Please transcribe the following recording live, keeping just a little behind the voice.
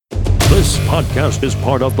This podcast is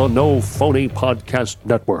part of the No Phony Podcast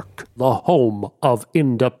Network, the home of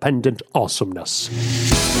independent awesomeness.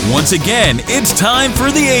 Once again, it's time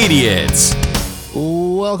for The Idiots.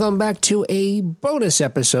 Welcome back to a bonus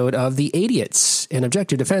episode of The Idiots, an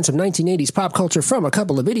objective defense of 1980s pop culture from a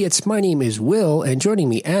couple of idiots. My name is Will, and joining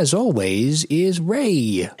me, as always, is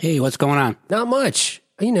Ray. Hey, what's going on? Not much.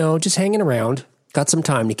 You know, just hanging around. Got some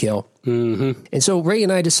time to kill. Mm-hmm. And so Ray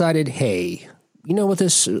and I decided, hey, you know what,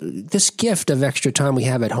 this gift of extra time we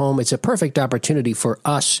have at home, it's a perfect opportunity for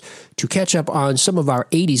us to catch up on some of our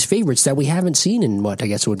 80s favorites that we haven't seen in, what, I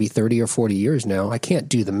guess it would be 30 or 40 years now. I can't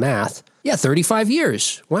do the math. Yeah, 35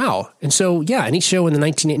 years. Wow. And so, yeah, any show in the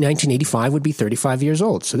 1985 would be 35 years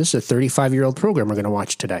old. So this is a 35-year-old program we're going to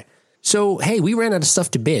watch today. So, hey, we ran out of stuff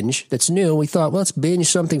to binge that's new. We thought, well, let's binge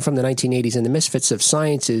something from the 1980s, and The Misfits of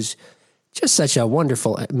Science is just such a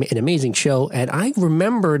wonderful and amazing show. And I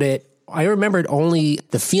remembered it. I remembered only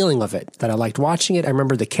the feeling of it, that I liked watching it. I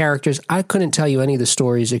remember the characters. I couldn't tell you any of the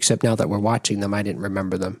stories, except now that we're watching them, I didn't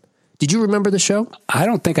remember them. Did you remember the show? I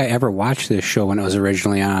don't think I ever watched this show when it was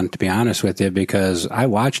originally on, to be honest with you, because I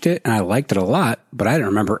watched it and I liked it a lot, but I didn't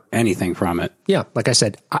remember anything from it. Yeah, like I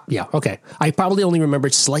said, yeah, okay. I probably only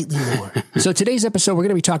remembered slightly more. So today's episode, we're going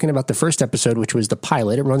to be talking about the first episode, which was the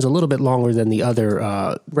pilot. It runs a little bit longer than the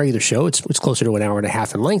other regular show. It's closer to an hour and a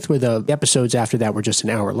half in length, where the episodes after that were just an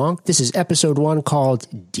hour long. This is episode 1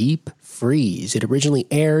 called Deep Freeze. It originally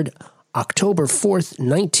aired October 4th,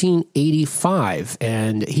 1985,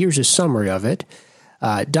 and here's a summary of it.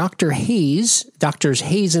 Doctors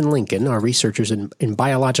Hayes and Lincoln are researchers in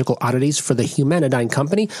biological oddities for the Humanidyne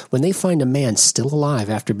Company. When they find a man still alive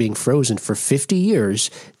after being frozen for 50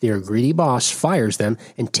 years, their greedy boss fires them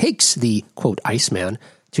and takes the, quote, Iceman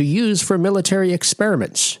to use for military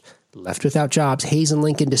experiments. Left without jobs, Hayes and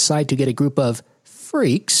Lincoln decide to get a group of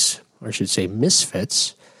freaks, or I should say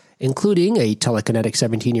misfits, including a telekinetic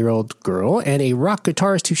 17-year-old girl and a rock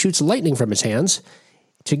guitarist who shoots lightning from his hands.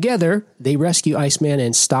 Together, they rescue Iceman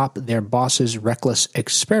and stop their boss's reckless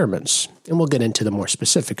experiments. And we'll get into the more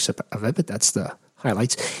specifics of it, but that's the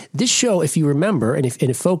highlights. This show, if you remember, and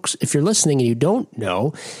if folks, if you're listening and you don't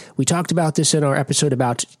know, we talked about this in our episode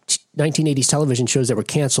about 1980s television shows that were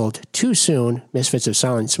canceled too soon. Misfits of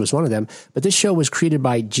Science was one of them. But this show was created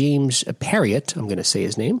by James Parriott, I'm going to say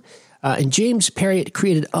his name. And James Parriott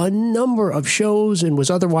created a number of shows and was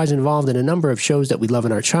otherwise involved in a number of shows that we love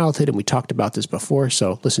in our childhood, and we talked about this before,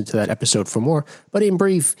 so listen to that episode for more. But in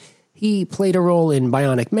brief, he played a role in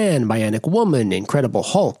Bionic Man, Bionic Woman, Incredible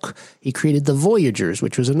Hulk. He created The Voyagers,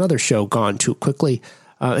 which was another show gone too quickly.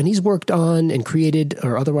 And he's worked on and created,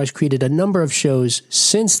 or otherwise created, a number of shows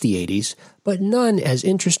since the 80s, but none as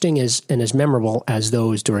interesting and as memorable as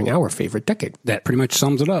those during our favorite decade. That pretty much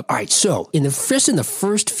sums it up. All right, so in the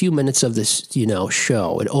first few minutes of this,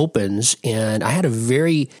 show, it opens, and I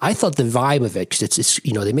thought the vibe of it, because it's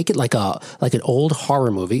they make it like an old horror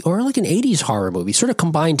movie or like an 80s horror movie, sort of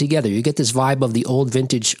combined together. You get this vibe of the old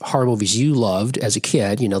vintage horror movies you loved as a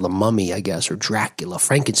kid, The Mummy, I guess, or Dracula,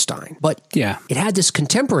 Frankenstein. But yeah, it had this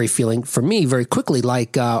contemporary feeling for me very quickly,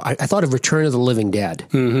 like I thought of Return of the Living Dead.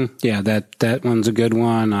 Mm-hmm. Yeah, that one's a good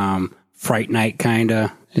one. Fright Night, kind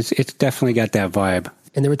of. It's definitely got that vibe.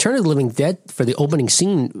 And the Return of the Living Dead for the opening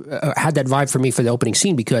scene had that vibe for me for the opening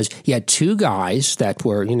scene, because you had two guys that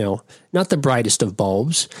were, not the brightest of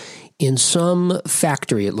bulbs in some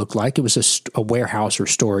factory. It looked like it was a warehouse or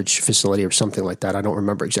storage facility or something like that. I don't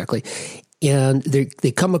remember exactly. And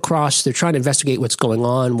they come across, they're trying to investigate what's going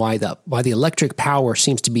on, why the electric power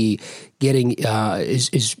seems to be getting,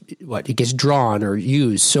 it gets drawn or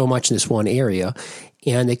used so much in this one area.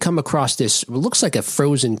 And they come across this, what looks like a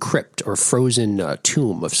frozen crypt or frozen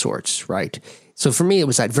tomb of sorts, right? So for me, it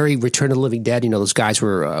was that very Return of the Living Dead. Those guys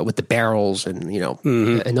were with the barrels and,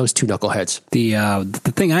 and those two knuckleheads.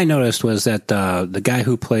 The thing I noticed was that the guy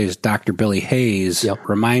who plays Dr. Billy Hayes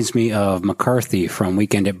reminds me of McCarthy from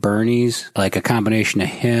Weekend at Bernie's, like a combination of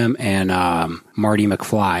him and Marty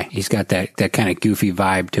McFly. He's got that kind of goofy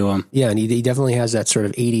vibe to him. Yeah, and he definitely has that sort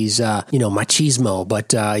of 80s, machismo,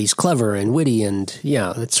 but he's clever and witty, and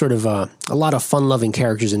yeah, it's sort of a lot of fun-loving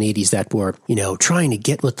characters in the 80s that were, trying to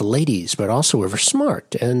get with the ladies, but also were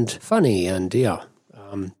smart and funny, and yeah.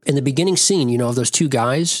 In the beginning scene, of those two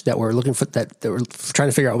guys that were looking for that were trying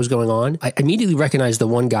to figure out what was going on, I immediately recognized the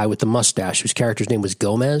one guy with the mustache, whose character's name was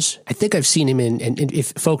Gomez. I think I've seen him and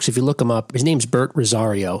if you look him up, his name's Bert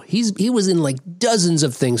Rosario. He was in like dozens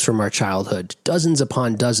of things from our childhood, dozens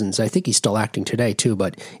upon dozens. I think he's still acting today too,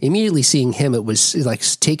 but immediately seeing him, it was like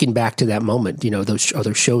taken back to that moment, those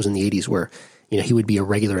other shows in the 80s where he would be a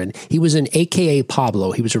regular. And he was in AKA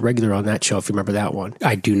Pablo. He was a regular on that show, if you remember that one.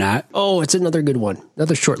 I do not. Oh, it's another good one.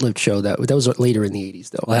 Another short-lived show. That was later in the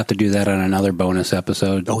 80s, though. We'll have to do that on another bonus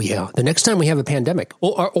episode. Oh, yeah. The next time we have a pandemic.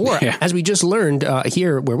 Or Yeah. as we just learned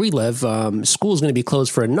here where we live, school's going to be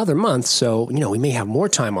closed for another month. So, we may have more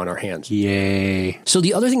time on our hands. Yay. So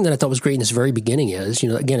the other thing that I thought was great in this very beginning is,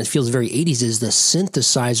 again, it feels very 80s, is the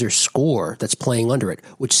synthesizer score that's playing under it,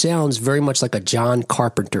 which sounds very much like a John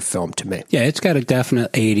Carpenter film to me. Yeah, it's got a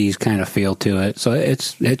definite 80s kind of feel to it. So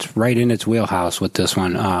it's right in its wheelhouse with this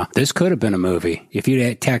one. This could have been a movie. If you'd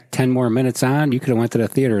had tacked 10 more minutes on, you could have went to the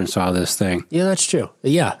theater and saw this thing. Yeah, that's true.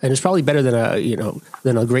 Yeah, and it's probably better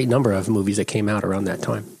than a great number of movies that came out around that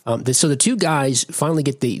time. So the two guys finally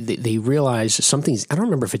they realize something's, I don't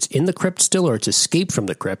remember if it's in the crypt still or it's escaped from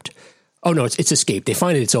the crypt. Oh, no, it's escaped. They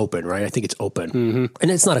find it's open, right? I think it's open. Mm-hmm.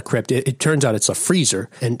 And it's not a crypt. It turns out it's a freezer.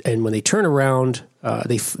 And when they turn around,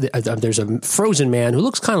 there's a frozen man who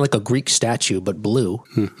looks kind of like a Greek statue, but blue,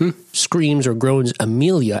 screams or groans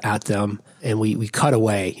Amelia at them. And we cut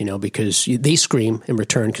away, because they scream in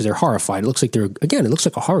return because they're horrified. It looks like it looks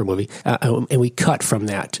like a horror movie. And we cut from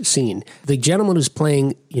that scene. The gentleman who's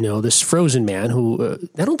playing, this frozen man who,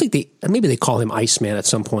 I don't think maybe they call him Iceman at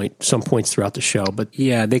some points throughout the show. But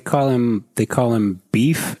yeah, they call him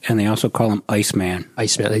Beef, and they also call him Iceman.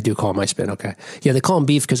 Iceman, they do call him Iceman, okay. Yeah, they call him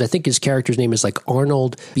Beef because I think his character's name is like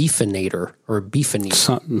Arnold Beefinator or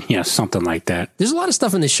Beefinator. Something like that. There's a lot of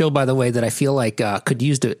stuff in this show, by the way, that I feel like could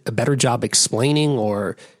use a better job explaining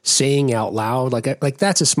or saying out loud. Like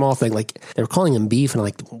that's a small thing. Like they were calling him Beef, and I'm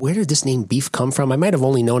like, where did this name Beef come from? I might have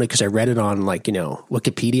only known it because I read it on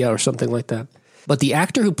Wikipedia or something like that. But the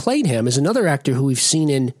actor who played him is another actor who we've seen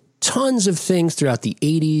in tons of things throughout the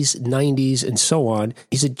 80s, 90s, and so on.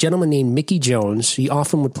 He's a gentleman named Mickey Jones. He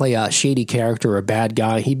often would play a shady character or a bad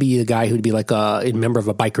guy. He'd be the guy who'd be like a member of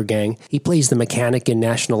a biker gang. He plays the mechanic in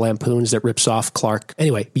National Lampoons that rips off Clark.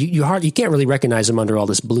 Anyway, you can't really recognize him under all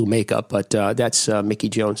this blue makeup, but that's Mickey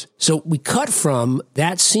Jones. So we cut from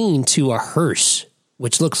that scene to a hearse,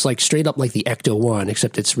 which looks like straight up like the Ecto-1,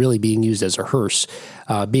 except it's really being used as a hearse,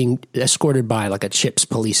 being escorted by like a CHIPS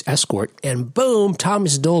police escort. And boom,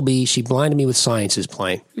 Thomas Dolby, She Blinded Me with Science is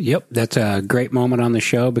playing. Yep, that's a great moment on the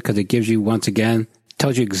show because it gives you, once again,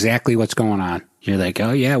 tells you exactly what's going on. You're like,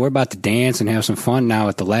 oh yeah, we're about to dance and have some fun now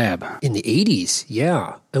at the lab. In the 80s,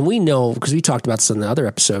 yeah. And we know, because we talked about this in the other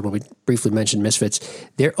episode when we briefly mentioned Misfits,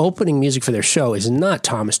 their opening music for their show is not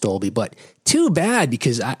Thomas Dolby, but too bad,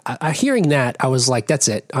 because I hearing that, I was like, that's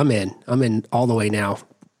it. I'm in all the way now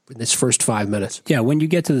in this first 5 minutes. Yeah, when you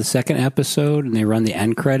get to the second episode and they run the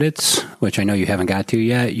end credits, which I know you haven't got to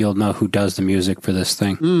yet, you'll know who does the music for this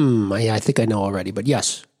thing. Yeah, I think I know already, but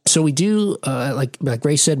yes. So we do, like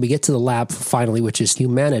Ray said, we get to the lab finally, which is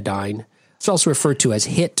Humanidyne. It's also referred to as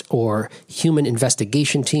HIT or Human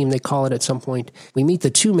Investigation Team, they call it at some point. We meet the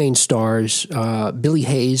two main stars, Billy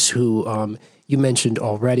Hayes, who you mentioned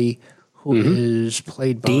already, who is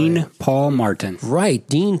played by Dean Paul Martin. Right,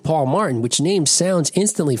 Dean Paul Martin, which name sounds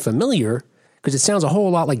instantly familiar because it sounds a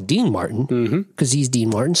whole lot like Dean Martin because he's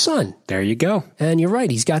Dean Martin's son. There you go. And you're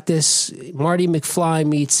right. He's got this Marty McFly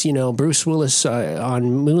meets, Bruce Willis on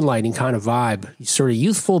Moonlighting kind of vibe. He's sort of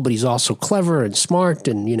youthful, but he's also clever and smart.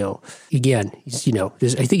 And, again, he's, I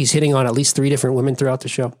think he's hitting on at least 3 different women throughout the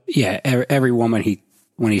show. Yeah. Every woman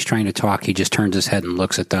when he's trying to talk, he just turns his head and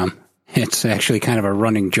looks at them. It's actually kind of a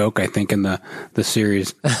running joke, I think, in the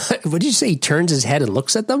series. What did you say? He turns his head and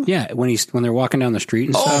looks at them? Yeah, when they're walking down the street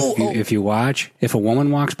and stuff, if you watch, if a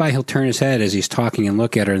woman walks by, he'll turn his head as he's talking and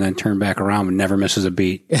look at her and then turn back around and never misses a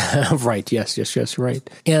beat. Right, yes, right.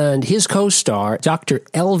 And his co-star, Dr.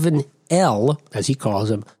 Elvin L., as he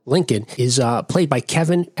calls him, Lincoln, is played by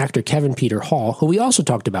actor Kevin Peter Hall, who we also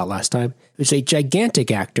talked about last time, who's a gigantic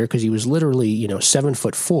actor because he was literally,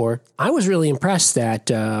 7'4". I was really impressed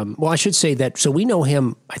that, I should say that, so we know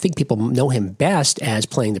him, I think people know him best as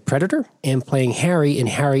playing the Predator and playing Harry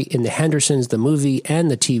in the Hendersons, the movie, and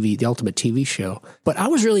the Ultimate TV show. But I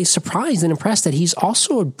was really surprised and impressed that he's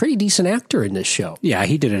also a pretty decent actor in this show. Yeah,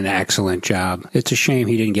 he did an excellent job. It's a shame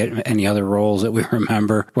he didn't get any other roles that we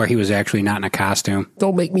remember where he was actually not in a costume.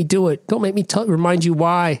 Don't make me do it. Don't make me remind you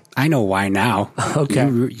why. I know why now. Okay.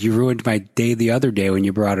 You ruined my day the other day when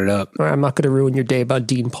you brought it up. All right, I'm not going to ruin your day about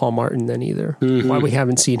Dean Paul Martin then either. Why we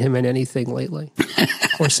haven't seen him in anything lately.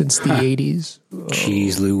 Or since the 80s.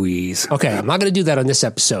 Jeez Louise. Okay, I'm not going to do that on this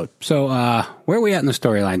episode. So, where are we at in the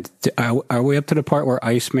storyline? Are we up to the part where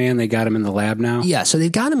Iceman, they got him in the lab now? Yeah, so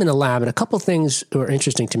they've got him in the lab, and a couple things are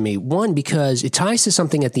interesting to me. One, because it ties to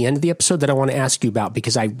something at the end of the episode that I want to ask you about,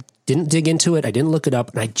 because I didn't dig into it, I didn't look it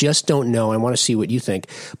up, and I just don't know. I want to see what you think.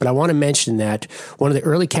 But I want to mention that one of the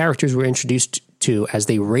early characters we're introduced to as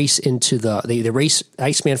they race into they race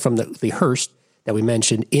Iceman from the hearse that we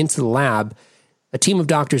mentioned into the lab. A team of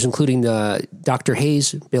doctors, including the Dr.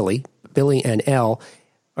 Hayes, Billy and Elle,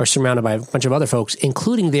 are surrounded by a bunch of other folks,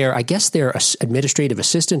 including their administrative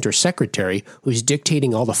assistant or secretary, who's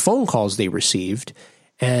dictating all the phone calls they received.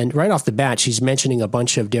 And right off the bat, she's mentioning a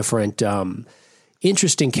bunch of different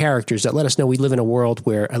interesting characters that let us know we live in a world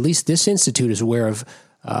where at least this institute is aware of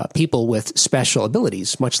people with special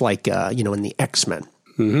abilities, much like, in the X-Men.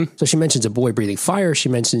 Mm-hmm. So she mentions a boy breathing fire. She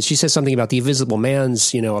says something about the Invisible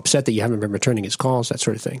Man's, upset that you haven't been returning his calls, that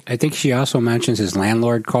sort of thing. I think she also mentions his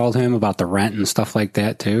landlord called him about the rent and stuff like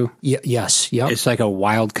that too. Yes. Yep. It's like a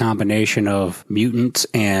wild combination of mutants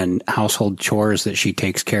and household chores that she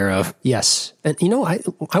takes care of. Yes. And,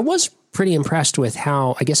 I was pretty impressed with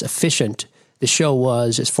how, efficient the show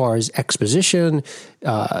was as far as exposition,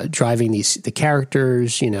 driving the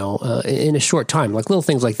characters, in a short time, like little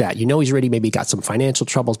things like that. He's already maybe got some financial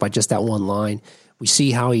troubles by just that one line. We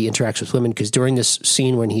see how he interacts with women, because during this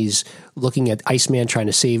scene when he's looking at Iceman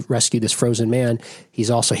trying to rescue this frozen man,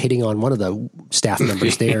 he's also hitting on one of the staff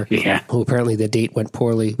members there, who apparently the date went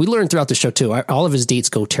poorly. We learned throughout the show, too. All of his dates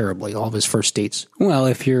go terribly, all of his first dates. Well,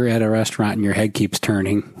 if you're at a restaurant and your head keeps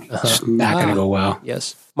turning, it's not going to go well.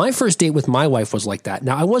 Yes. My first date with my wife was like that.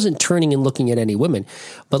 Now, I wasn't turning and looking at any women,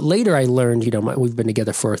 but later I learned, we've been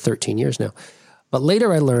together for 13 years now. But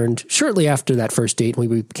later I learned, shortly after that first date, when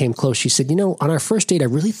we became close, she said, on our first date, I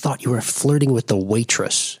really thought you were flirting with the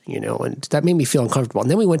waitress, and that made me feel uncomfortable. And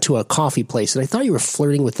then we went to a coffee place, and I thought you were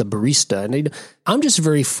flirting with the barista. And I'm just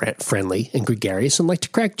very friendly and gregarious and like to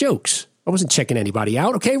crack jokes. I wasn't checking anybody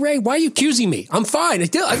out. Okay, Ray, why are you accusing me? I'm fine.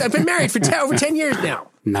 I've been married for over 10 years now.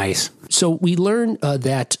 Nice. So we learn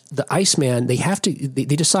that the Iceman, they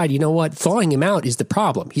decide, thawing him out is the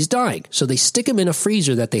problem. He's dying. So they stick him in a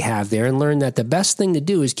freezer that they have there and learn that the best thing to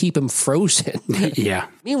do is keep him frozen. Yeah.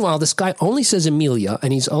 Meanwhile, this guy only says Amelia,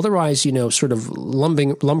 and he's otherwise, sort of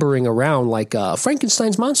lumbering around like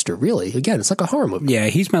Frankenstein's monster, really. Again, it's like a horror movie. Yeah,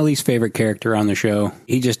 he's my least favorite character on the show.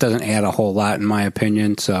 He just doesn't add a whole lot, in my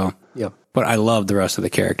opinion, so... Yeah. But I love the rest of the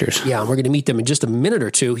characters. Yeah, and we're going to meet them in just a minute or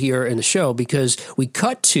two here in the show, because we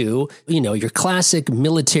cut to, your classic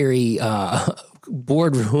military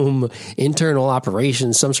boardroom, internal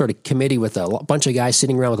operations, some sort of committee with a bunch of guys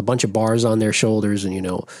sitting around with a bunch of bars on their shoulders and,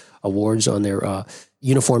 awards on their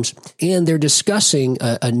uniforms. And they're discussing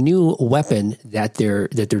a new weapon that they're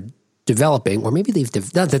developing, or maybe they've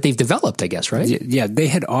developed, I guess, right? Yeah,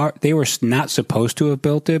 they were not supposed to have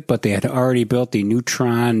built it, but they had already built the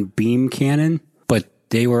neutron beam cannon, but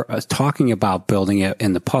they were talking about building it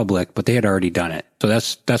in the public, but they had already done it. So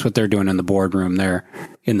that's what they're doing in the boardroom there,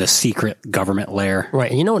 in the secret government lair.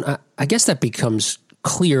 Right, and I guess that becomes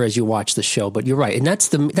clear as you watch the show, but you're right, and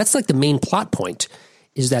that's like the main plot point,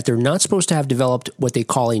 is that they're not supposed to have developed what they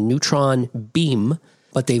call a neutron beam,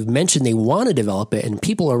 but they've mentioned they want to develop it, and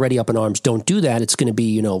people are already up in arms. Don't do that. It's going to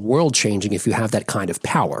be, world changing if you have that kind of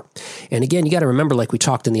power. And again, you got to remember, like we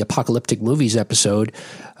talked in the Apocalyptic Movies episode,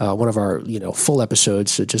 one of our, full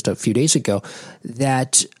episodes just a few days ago,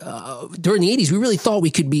 that during the 80s, we really thought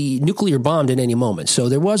we could be nuclear bombed at any moment. So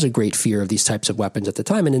there was a great fear of these types of weapons at the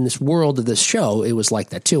time. And in this world of this show, it was like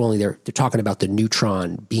that too, only they're talking about the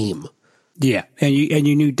neutron beam. Yeah, and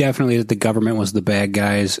you knew definitely that the government was the bad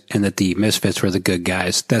guys and that the misfits were the good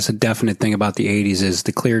guys. That's a definite thing about the 80s, is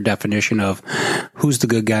the clear definition of who's the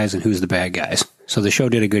good guys and who's the bad guys. So the show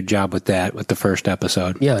did a good job with that with the first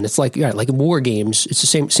episode. Yeah, and it's like in war games, it's the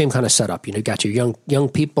same kind of setup. You got your young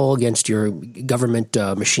people against your government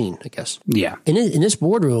machine, I guess. Yeah. In this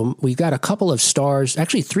boardroom, we've got a couple of stars,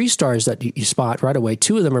 actually 3 stars that you spot right away.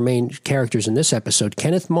 2 of them are main characters in this episode.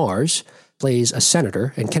 Kenneth Mars plays a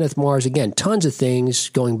senator, and Kenneth Mars, again, tons of things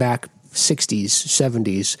going back 60s,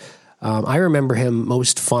 70s. I remember him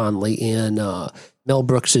most fondly in Mel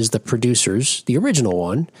Brooks's The Producers, the original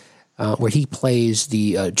one, where he plays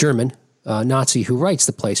the German Nazi who writes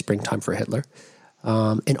the play Springtime for Hitler.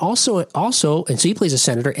 And so he plays a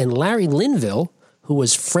senator, and Larry Linville, who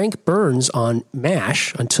was Frank Burns on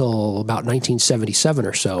MASH until about 1977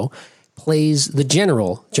 or so, plays the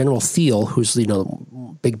General Thiel, who's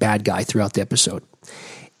big bad guy throughout the episode.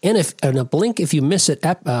 And in a blink, if you miss it,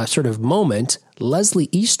 sort of moment, Leslie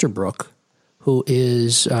Easterbrook, who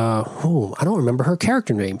is I don't remember her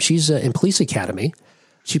character name. She's in Police Academy.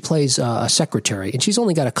 She plays a secretary, and she's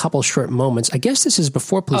only got a couple short moments. I guess this is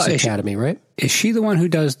before Police Academy, right? Is she the one who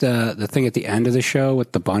does the thing at the end of the show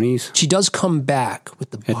with the bunnies? She does come back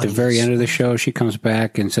with the bunnies. At the very end of the show, she comes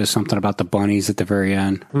back and says something about the bunnies at the very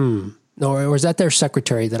end. No, or is that their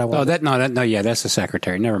secretary that I want? Yeah, that's the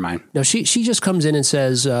secretary. Never mind. No, she just comes in and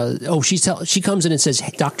says, she comes in and says,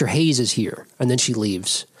 hey, Dr. Hayes is here, and then she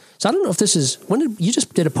leaves. So I don't know if this is, you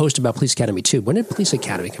just did a post about Police Academy 2. When did Police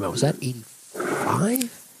Academy come out? Was that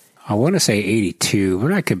 85? I want to say 82,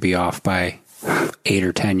 but I could be off by 8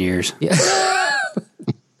 or 10 years. Yeah.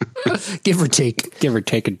 Give or take. Give or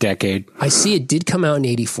take a decade. I see it did come out in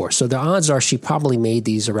 84. So the odds are she probably made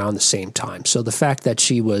these around the same time. So the fact that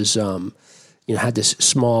she was, had this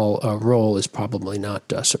small role is probably not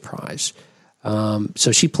a surprise.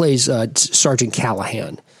 So she plays Sergeant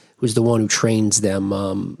Callahan, who's the one who trains them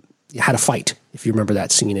how to fight, if you remember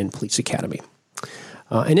that scene in Police Academy.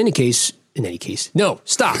 In any case, no,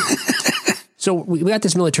 stop. So we got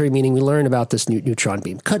this military meeting. We learn about this neutron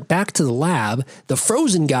beam. Cut back to the lab. The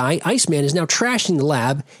frozen guy, Iceman, is now trashing the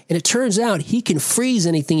lab, and it turns out he can freeze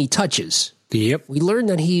anything he touches. Yep. We learned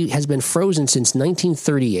that he has been frozen since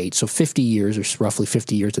 1938, so 50 years, or roughly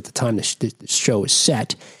 50 years at the time the show is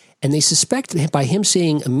set. And they suspect that by him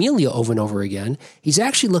saying Amelia over and over again, he's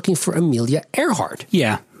actually looking for Amelia Earhart.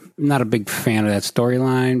 Yeah. I'm not a big fan of that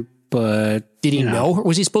storyline, but... Did he know her?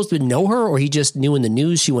 Was he supposed to know her, or he just knew in the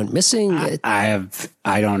news she went missing? I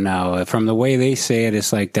don't know. From the way they say it,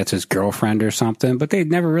 it's like that's his girlfriend or something, but they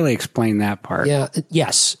never really explained that part. Yeah,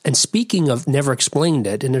 yes. And speaking of never explained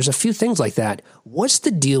it, and there's a few things like that, what's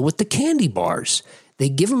the deal with the candy bars? They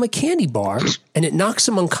give him a candy bar, and it knocks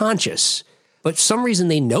him unconscious. But for some reason,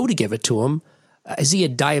 they know to give it to him. Is he a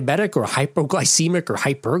diabetic or hypoglycemic or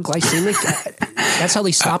hyperglycemic? That's how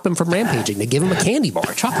they stop him from rampaging. They give him a candy bar,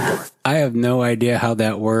 a chocolate bar. I have no idea how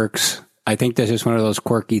that works. I think that's just one of those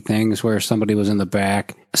quirky things where somebody was in the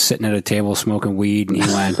back sitting at a table smoking weed, and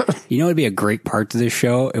he went, it'd be a great part to this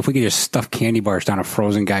show if we could just stuff candy bars down a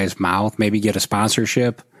frozen guy's mouth, maybe get a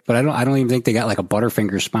sponsorship. But I don't even think they got like a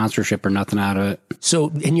Butterfinger sponsorship or nothing out of it. So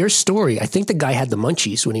in your story, I think the guy had the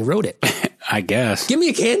munchies when he wrote it. I guess. Give me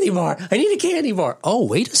a candy bar. I need a candy bar. Oh,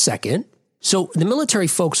 wait a second. So the military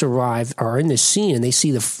folks are in this scene, and they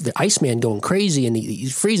see the Iceman going crazy, and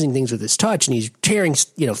he's freezing things with his touch, and he's tearing,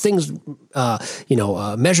 things,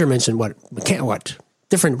 measurements and what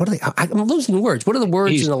different. What are they? I'm losing words. What are the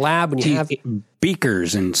words in the lab when you have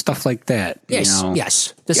beakers and stuff like that? Yes,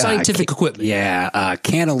 yes. The scientific equipment. Yeah,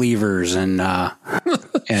 cantilevers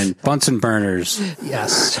and Bunsen burners.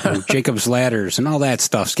 Yes, Jacob's ladders and all that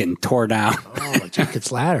stuff's getting tore down. Oh,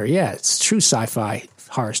 Jacob's ladder. Yeah, it's true sci-fi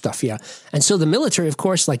horror stuff. Yeah, and so the military, of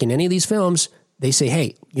course, like in any of these films, they say,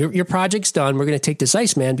 hey, your project's done. We're going to take this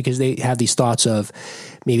Iceman, because they have these thoughts of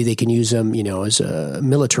maybe they can use him,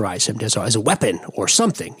 militarize him as a weapon or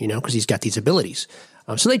something, because he's got these abilities.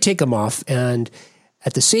 So they take him off. And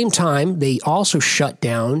at the same time, they also shut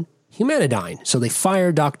down Humanidyne. So they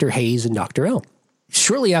fire Dr. Hayes and Dr. L.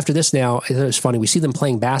 Shortly after this now, it was funny, we see them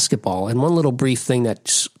playing basketball. And one little brief thing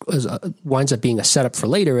that winds up being a setup for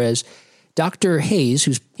later is Dr. Hayes,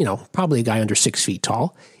 who's, probably a guy under 6 feet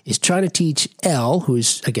tall, is trying to teach L,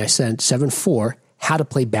 who's, like I said, 7'4", how to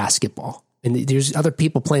play basketball. And there's other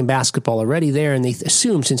people playing basketball already there, and they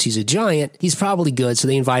assume since he's a giant, he's probably good. So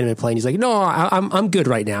they invite him to play, and he's like, no, I'm good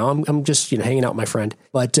right now. I'm just, hanging out with my friend.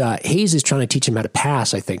 But Hayes is trying to teach him how to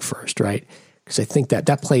pass, I think, first, right? Because I think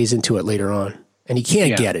that plays into it later on. And he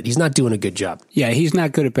can't get it. He's not doing a good job. Yeah, he's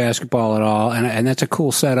not good at basketball at all, and that's a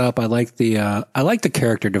cool setup. I like the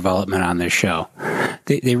character development on this show.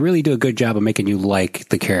 They really do a good job of making you like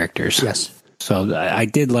the characters. Yes. So I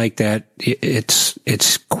did like that.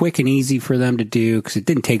 It's quick and easy for them to do, because it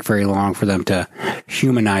didn't take very long for them to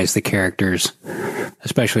humanize the characters,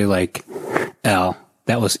 especially like L.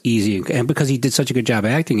 That was easy. And because he did such a good job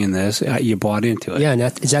acting in this, you bought into it. Yeah, and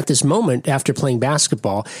it's at this moment, after playing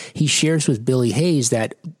basketball, he shares with Billy Hayes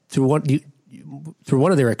that through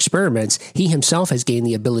one of their experiments, he himself has gained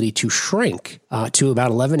the ability to shrink to about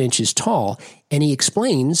 11 inches tall. And he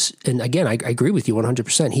explains, and again, I agree with you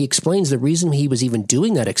 100%, he explains the reason he was even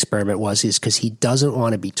doing that experiment is because he doesn't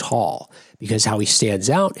want to be tall, because how he stands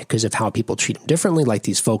out, because of how people treat him differently, like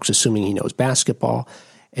these folks assuming he knows basketball.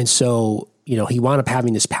 And so, he wound up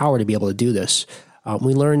having this power to be able to do this.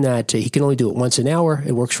 We learned that he can only do it once an hour.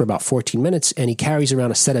 It works for about 14 minutes, and he carries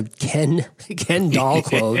around a set of Ken doll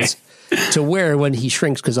clothes to wear when he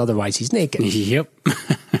shrinks, because otherwise he's naked. Yep.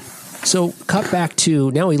 So cut back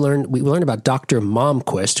to now we learn about Dr.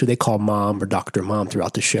 Momquist, who they call Mom or Dr. Mom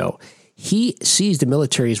throughout the show. He sees the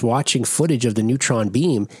military is watching footage of the neutron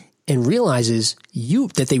beam, and realizes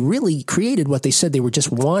that they really created what they said they were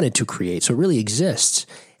just wanted to create. So it really exists.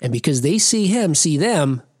 And because they see him, see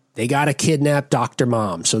them, they got to kidnap Dr.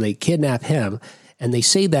 Mom. So they kidnap him, and they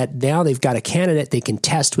say that now they've got a candidate they can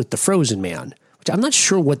test with the Frozen Man, which I'm not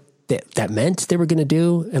sure what that meant they were going to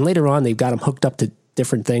do. And later on, they've got him hooked up to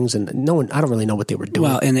different things, and I don't really know what they were doing.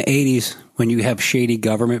 Well, in the 80s, when you have shady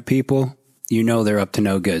government people, you know they're up to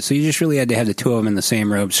no good. So you just really had to have the two of them in the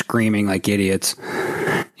same robe screaming like idiots.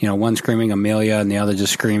 You know, one screaming Amelia and the other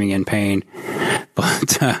just screaming in pain.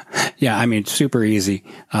 But, yeah, I mean, super easy.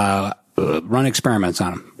 Run experiments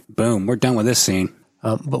on them. Boom, we're done with this scene.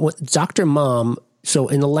 But what Dr. Mom, so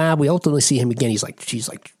in the lab, we ultimately see him again.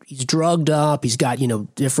 He's drugged up. He's got,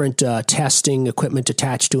 different testing equipment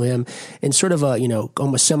attached to him. In sort of a,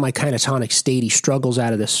 almost semi-catatonic state, he struggles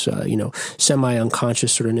out of this,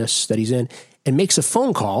 semi-unconscious sortness that he's in, and makes a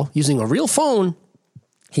phone call using a real phone.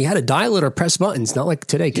 He had to dial it or press buttons, not like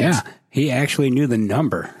today, kids. Yeah, he actually knew the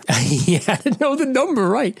number. He had to know the number,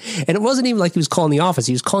 right. And it wasn't even like he was calling the office.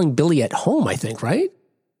 He was calling Billy at home, I think, right?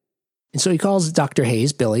 And so he calls Dr.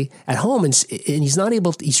 Hayes, Billy, at home, and he's not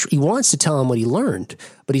able to, he wants to tell him what he learned,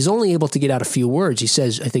 but he's only able to get out a few words. He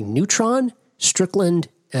says, I think, neutron, Strickland,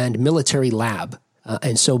 and military lab.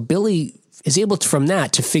 And so Billy is able to, from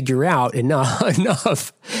that, to figure out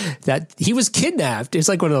enough that he was kidnapped. It's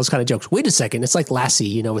like one of those kind of jokes. Wait a second. It's like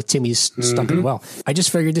Lassie, with Timmy's stuck in the well. I just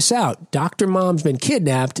figured this out. Dr. Mom's been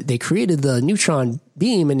kidnapped. They created the neutron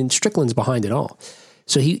beam, and Strickland's behind it all.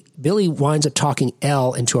 So Billy winds up talking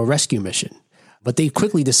Elle into a rescue mission. But they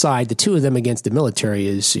quickly decide the two of them against the military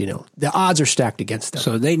is, the odds are stacked against them.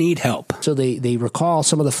 So they need help. So they recall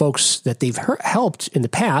some of the folks that they've helped in the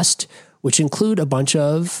past, which include a bunch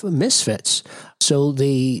of misfits. So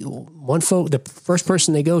the first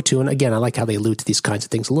person they go to, and again, I like how they allude to these kinds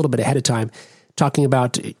of things a little bit ahead of time, talking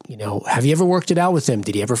about, have you ever worked it out with him?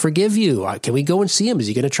 Did he ever forgive you? Can we go and see him? Is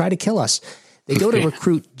he going to try to kill us? They go to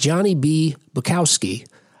recruit Johnny B. Bukowski,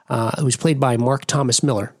 who's played by Mark Thomas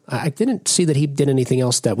Miller. I didn't see that he did anything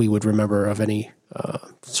else that we would remember of any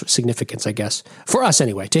significance, I guess. For us,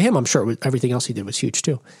 anyway. To him, I'm sure everything else he did was huge,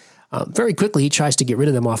 too. Very quickly, he tries to get rid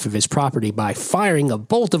of them off of his property by firing a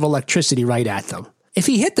bolt of electricity right at them. If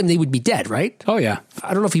he hit them, they would be dead, right? Oh, yeah.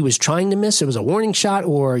 I don't know if he was trying to miss. It was a warning shot,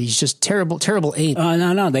 or he's just terrible aim.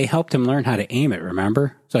 No. They helped him learn how to aim it,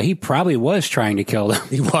 remember? So he probably was trying to kill them.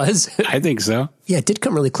 He was? I think so. Yeah, it did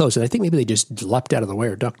come really close, and I think maybe they just leapt out of the way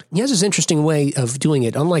or ducked. He has this interesting way of doing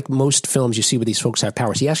it. Unlike most films you see where these folks have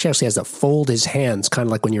powers, he actually has to fold his hands, kind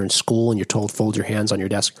of like when you're in school and you're told fold your hands on your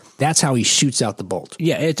desk. That's how he shoots out the bolt.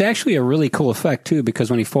 Yeah, it's actually a really cool effect, too, because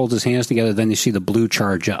when he folds his hands together, then you see the blue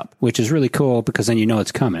charge up, which is really cool because then you know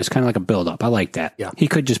it's coming. It's kind of like a build-up. I like that. Yeah. He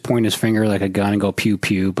could just point his finger like a gun and go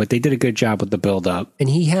pew-pew, but they did a good job with the build-up. And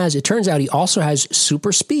it turns out he also has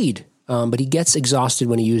super speed. But he gets exhausted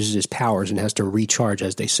when he uses his powers and has to recharge,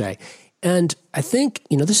 as they say. And I think,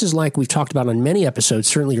 this is like we've talked about on many episodes,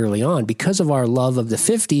 certainly early on, because of our love of the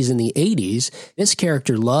 50s and the 80s, this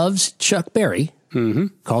character loves Chuck Berry,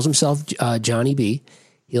 calls himself Johnny B.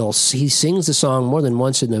 He sings the song more than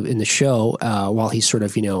once in the show while he's sort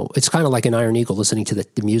of, it's kind of like an Iron Eagle listening to the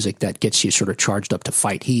music that gets you sort of charged up to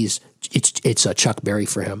fight. It's a Chuck Berry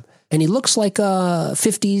for him. And he looks like a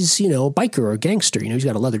 50s, biker or gangster. He's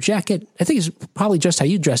got a leather jacket. I think he's probably just how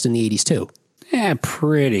you dressed in the 80s, too. Yeah,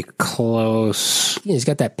 pretty close. Yeah, he's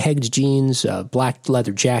got that pegged jeans, black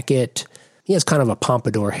leather jacket. He has kind of a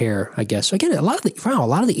pompadour hair, I guess. Again, a lot of the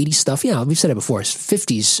 80s stuff, yeah, we've said it before, it's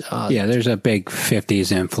 50s. Yeah, there's a big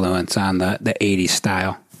 50s influence on the 80s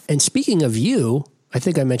style. And speaking of you, I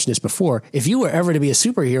think I mentioned this before. If you were ever to be a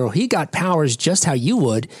superhero, he got powers just how you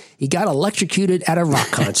would. He got electrocuted at a rock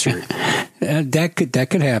concert. That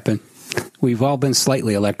could happen. We've all been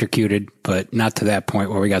slightly electrocuted, but not to that point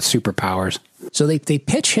where we got superpowers. So they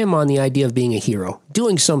pitch him on the idea of being a hero,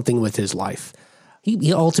 doing something with his life.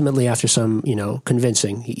 He ultimately, after some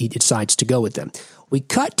convincing, he decides to go with them. We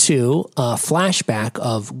cut to a flashback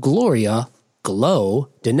of Gloria Glow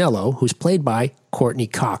Danello, who's played by Courtney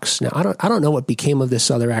Cox. Now, I don't know what became of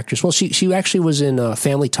this other actress. Well, she actually was in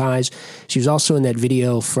Family Ties. She was also in that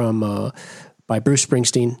video from by Bruce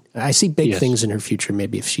Springsteen. I see big things in her future.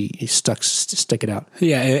 Maybe if she stick it out.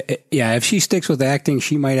 Yeah. If she sticks with acting,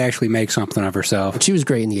 she might actually make something of herself. But she was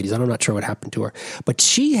great in the 80s. I'm not sure what happened to her, but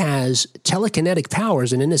she has telekinetic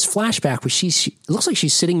powers. And in this flashback, where it looks like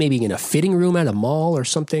she's sitting maybe in a fitting room at a mall or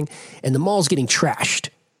something, and the mall's getting trashed.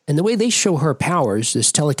 And the way they show her powers,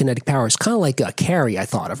 this telekinetic power, is kind of like a Carrie, I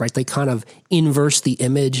thought of, right? They kind of inverse the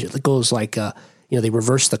image. It goes like, they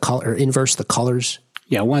reverse the color or inverse the colors.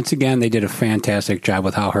 Yeah, once again, they did a fantastic job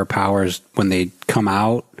with how her powers, when they come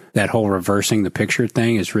out, that whole reversing the picture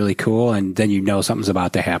thing is really cool, and then you know something's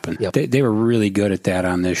about to happen. Yep. They were really good at that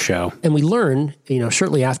on this show. And we learn,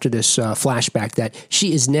 shortly after this flashback that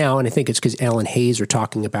she is now, and I think it's because Al and Hayes are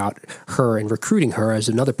talking about her and recruiting her as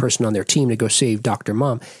another person on their team to go save Dr.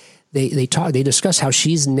 Mom. They discuss how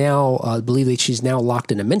she's now, believe that she's now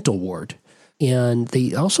locked in a mental ward. And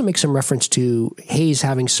they also make some reference to Hayes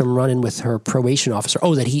having some run-in with her probation officer.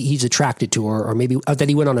 Oh, that he's attracted to her, or maybe that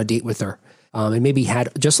he went on a date with her. And maybe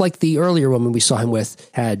had, just like the earlier woman we saw him with,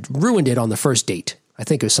 had ruined it on the first date. I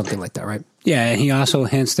think it was something like that, right? Yeah, and he also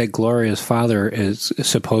hints that Gloria's father is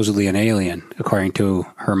supposedly an alien, according to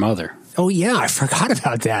her mother. Oh, yeah, I forgot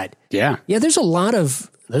about that. Yeah. Yeah, there's a lot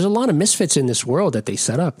of misfits in this world that they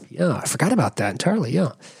set up. Yeah, I forgot about that entirely,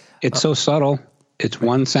 yeah. It's so subtle. It's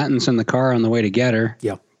one sentence in the car on the way to get her.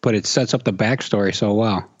 Yeah. But it sets up the backstory so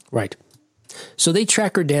well. Right. So they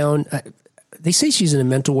track her down. They say she's in a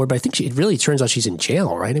mental ward, but I think it really turns out she's in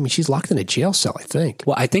jail, right? I mean, she's locked in a jail cell, I think.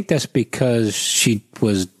 Well, I think that's because she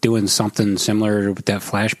was doing something similar with that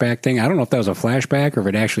flashback thing. I don't know if that was a flashback or if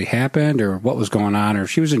it actually happened or what was going on, or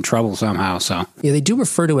if she was in trouble somehow. So yeah, they do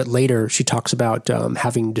refer to it later. She talks about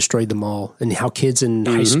having destroyed the mall and how kids in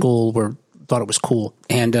high school thought it was cool.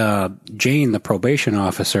 And Jane, the probation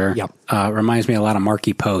officer, reminds me a lot of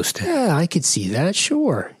Marky Post. Yeah, I could see that,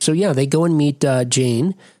 sure. So yeah, they go and meet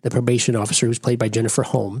Jane, the probation officer, who's played by Jennifer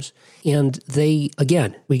Holmes. And we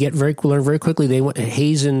learn very quickly,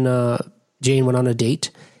 Hayes and Jane went on a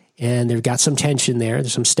date, and they've got some tension there,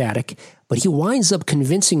 there's some static, but he winds up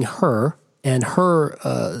convincing her and her,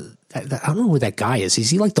 I don't know who that guy is. Is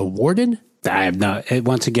he like the warden? I have no,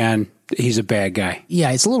 once again, he's a bad guy.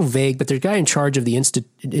 Yeah, it's a little vague, but there's a guy in charge of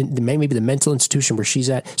maybe the mental institution where she's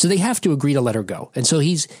at. So they have to agree to let her go. And so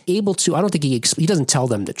he's able to, I don't think he doesn't tell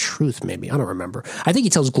them the truth, maybe. I don't remember. I think he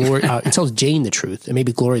tells tells Jane the truth, and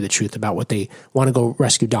maybe Gloria the truth about what they want to go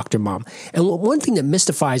rescue Dr. Mom. And one thing that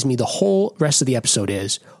mystifies me the whole rest of the episode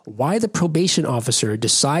is why the probation officer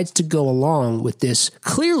decides to go along with this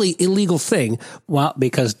clearly illegal thing. Well,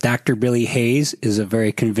 because Dr. Billy Hayes is a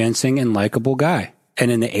very convincing and likable guy. And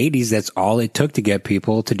in the 80s, that's all it took to get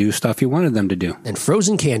people to do stuff you wanted them to do. And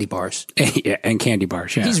frozen candy bars. Yeah, and candy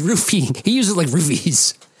bars, yeah. He's roofing. He uses like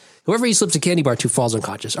roofies. Whoever he slips a candy bar to falls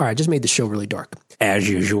unconscious. All right, I just made the show really dark. As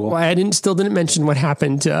usual. Well, I still didn't mention what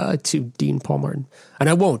happened to Dean Paul Martin. And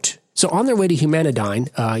I won't. So on their way to Humanidine,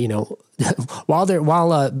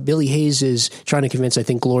 while Billy Hayes is trying to convince, I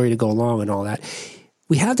think, Gloria to go along and all that,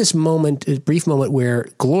 we have this brief moment where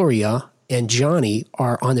Gloria and Johnny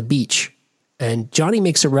are on the beach. And Johnny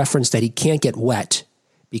makes a reference that he can't get wet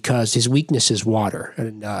because his weakness is water.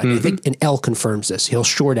 And I think Elle confirms this. He'll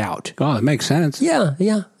short out. Oh, it makes sense. Yeah.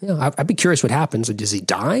 I'd be curious what happens. Does he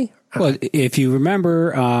die? Well, if you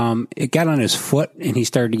remember, it got on his foot and he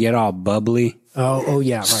started to get all bubbly. Oh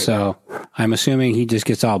yeah, right. So I'm assuming he just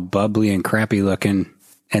gets all bubbly and crappy looking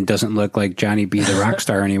and doesn't look like Johnny B. the rock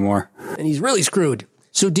star anymore. And he's really screwed.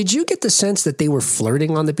 So did you get the sense that they were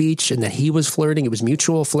flirting on the beach and that he was flirting? It was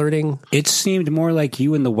mutual flirting? It seemed more like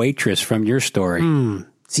you and the waitress from your story.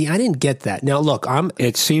 See, I didn't get that. Now, look,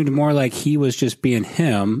 It seemed more like he was just being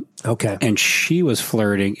him. Okay. And she was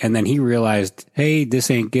flirting. And then he realized, hey,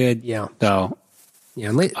 this ain't good. Yeah. So,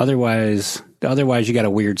 yeah. Otherwise, you got a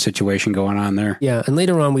weird situation going on there. Yeah, and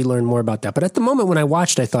later on we learn more about that. But at the moment when I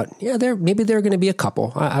watched, I thought, yeah, maybe they're going to be a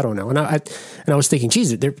couple. I don't know. And I was thinking,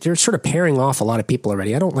 geez, they're sort of pairing off a lot of people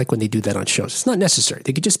already. I don't like when they do that on shows. It's not necessary.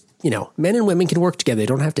 They could just, men and women can work together. They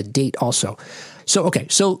don't have to date also. So, okay,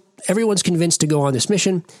 so everyone's convinced to go on this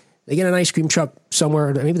mission. They get an ice cream truck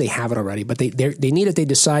somewhere. Maybe they have it already, but they need it. They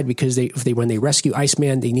decide because when they rescue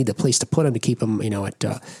Iceman, they need a place to put him to keep him, at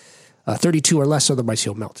 32 or less, otherwise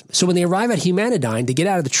he'll melt. So when they arrive at Humanidine, they get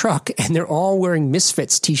out of the truck and they're all wearing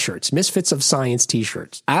Misfits t-shirts, Misfits of Science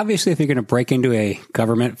t-shirts. Obviously, if you're going to break into a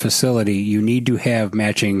government facility, you need to have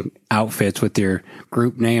matching outfits with your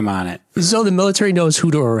group name on it. So the military knows who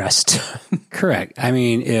to arrest. Correct. I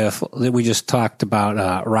mean, if we just talked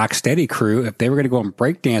about Rocksteady crew, if they were going to go and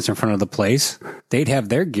break dance in front of the place, they'd have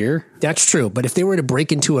their gear. That's true. But if they were to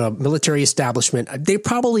break into a military establishment, they're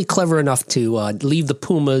probably clever enough to leave the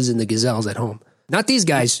Pumas and the Gazelles at home. Not these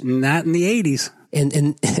guys. Not in the 80s.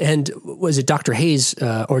 And was it Dr. Hayes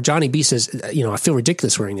or Johnny B says, I feel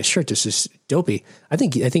ridiculous wearing this shirt. This is dopey. I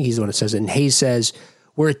think he's the one that says it. And Hayes says,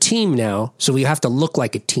 we're a team now, so we have to look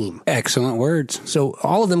like a team. Excellent words. So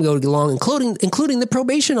all of them go along, including the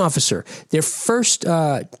probation officer. Their first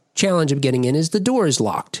challenge of getting in is the door is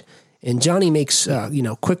locked. And Johnny makes,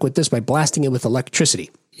 quick with this by blasting it with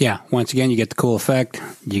electricity. Yeah. Once again, you get the cool effect.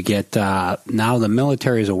 You get, now the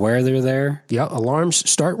military is aware they're there. Yeah. Alarms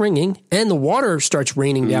start ringing and the water starts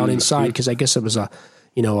raining down inside because I guess it was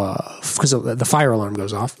because of the fire alarm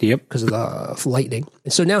goes off. Yep. Because of the lightning.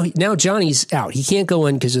 And so now Johnny's out. He can't go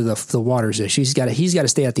in because of the water's issue. He's got to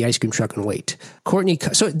stay at the ice cream truck and wait. Courtney.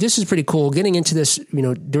 So this is pretty cool. Getting into this,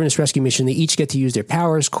 during this rescue mission, they each get to use their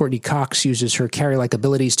powers. Courtney Cox uses her carry-like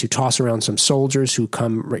abilities to toss around some soldiers who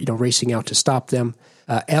come, racing out to stop them.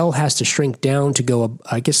 Elle has to shrink down to go,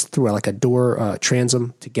 I guess, through like a door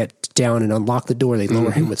transom to get down and unlock the door. They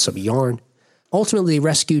lower him with some yarn. Ultimately, they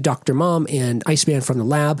rescue Dr. Mom and Iceman from the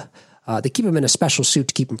lab. They keep him in a special suit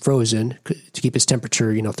to keep him frozen, to keep his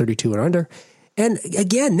temperature, 32 and under. And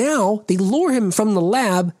again, now they lure him from the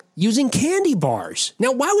lab using candy bars.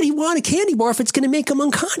 Now, why would he want a candy bar if it's going to make him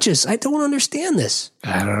unconscious? I don't understand this.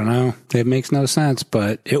 I don't know. It makes no sense,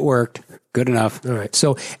 but it worked. Good enough. All right.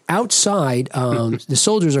 So outside, the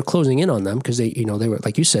soldiers are closing in on them because they were,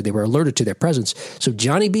 like you said, they were alerted to their presence. So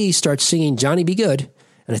Johnny B starts singing Johnny Be Good.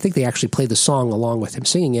 And I think they actually played the song along with him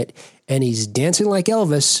singing it. And he's dancing like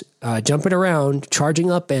Elvis, jumping around,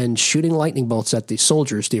 charging up and shooting lightning bolts at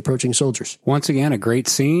the approaching soldiers. Once again, a great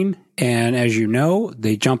scene. And as you know,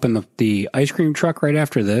 they jump in the ice cream truck right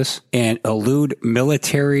after this and elude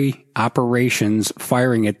military operations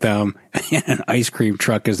firing at them in an ice cream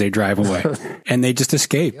truck as they drive away. And they just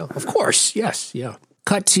escape. Yeah, of course. Yes. Yeah.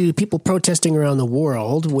 Cut to people protesting around the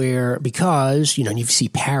world because you see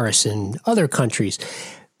Paris and other countries,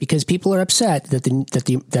 because people are upset that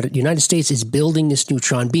the United States is building this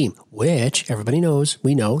neutron beam, which everybody knows,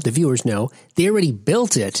 we know, the viewers know, they already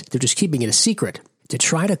built it. They're just keeping it a secret. To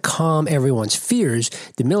try to calm everyone's fears,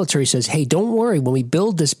 the military says, hey, don't worry, when we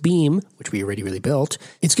build this beam, which we already really built,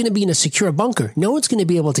 it's going to be in a secure bunker. No one's going to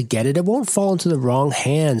be able to get it. It won't fall into the wrong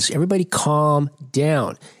hands. Everybody calm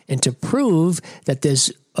down. And to prove that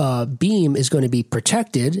this beam is going to be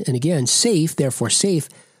protected, and again, safe, therefore safe,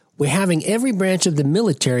 we're having every branch of the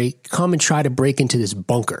military come and try to break into this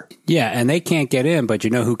bunker. Yeah, and they can't get in, but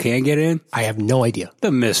you know who can get in? I have no idea.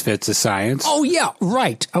 The Misfits of Science. Oh, yeah,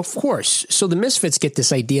 right. Of course. So the Misfits get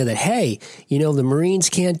this idea that, hey, the Marines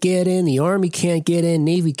can't get in, the Army can't get in,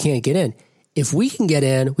 Navy can't get in. If we can get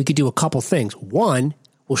in, we could do a couple things. One,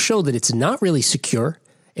 we'll show that it's not really secure.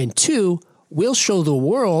 And two, we'll show the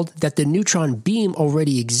world that the neutron beam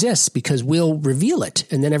already exists because we'll reveal it.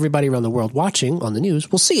 And then everybody around the world watching on the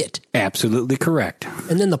news will see it. Absolutely correct.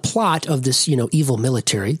 And then the plot of this, evil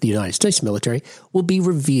military, the United States military, will be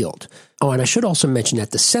revealed. Oh, and I should also mention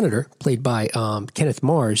that the senator, played by Kenneth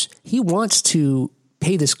Mars, he wants to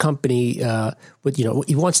pay this company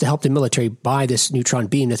he wants to help the military buy this neutron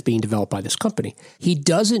beam that's being developed by this company. He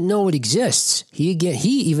doesn't know it exists.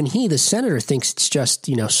 The senator thinks it's just,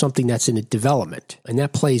 something that's in development. And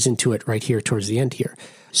that plays into it right here towards the end here.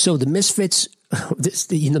 So the Misfits,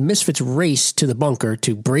 the Misfits race to the bunker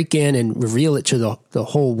to break in and reveal it to the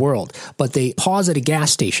whole world. But they pause at a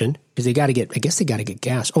gas station because they got to get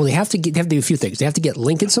gas. Oh, they have to do a few things. They have to get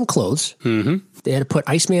Lincoln some clothes. Mm-hmm. They had to put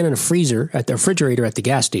Iceman in at the refrigerator at the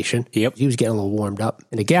gas station. Yep. He was getting a little warmed up.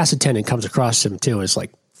 And the gas attendant comes across him too. And it's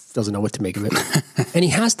like, doesn't know what to make of it. And he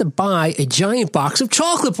has to buy a giant box of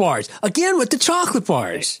chocolate bars. Again, with the chocolate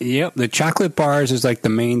bars. Yep. The chocolate bars is like the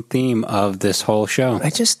main theme of this whole show.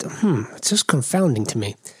 It's just confounding to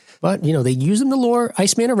me. But, they use them to lure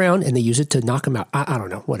Iceman around and they use it to knock him out. I don't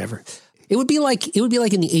know, whatever. It would be like in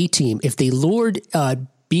the A-Team if they lured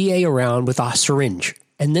BA around with a syringe.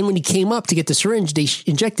 And then when he came up to get the syringe, they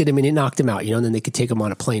injected him and it knocked him out, and then they could take him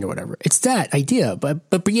on a plane or whatever. It's that idea.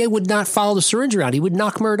 But BA would not follow the syringe around. He would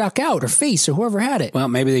knock Murdoch out or Face or whoever had it. Well,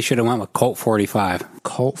 maybe they should have went with Colt 45.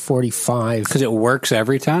 Colt 45. Because it works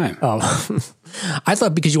every time. Oh, I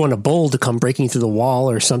thought because you want a bull to come breaking through the wall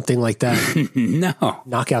or something like that. No.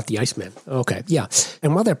 Knock out the Iceman. Okay, yeah.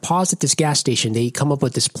 And while they're paused at this gas station, they come up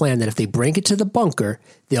with this plan that if they break into the bunker,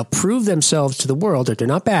 they'll prove themselves to the world that they're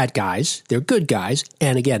not bad guys, they're good guys.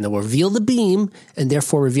 And again, they'll reveal the beam and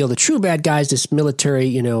therefore reveal the true bad guys, this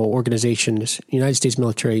military, organization, this United States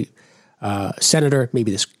military senator,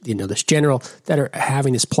 maybe this general that are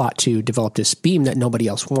having this plot to develop this beam that nobody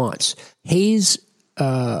else wants. Hayes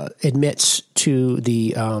admits to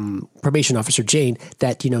the probation officer, Jane,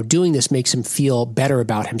 that, doing this makes him feel better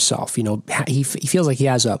about himself. He feels like he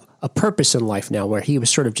has a purpose in life now where he was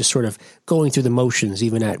sort of going through the motions,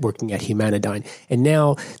 even at working at Humanidyne. And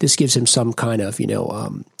now this gives him some kind of,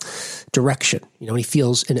 direction, and he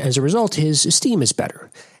feels, and as a result, his esteem is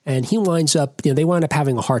better. And he winds up, they wind up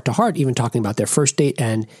having a heart-to-heart, even talking about their first date,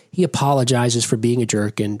 and he apologizes for being a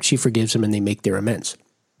jerk, and she forgives him, and they make their amends.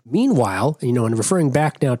 Meanwhile, and referring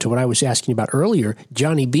back now to what I was asking about earlier,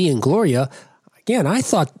 Johnny B and Gloria, Again, I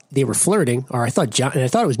thought they were flirting, or I thought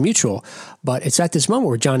it was mutual, but it's at this moment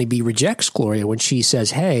where Johnny B rejects Gloria when she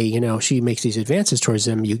says, hey, she makes these advances towards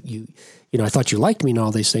him. I thought you liked me and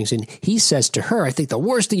all these things. And he says to her, I think the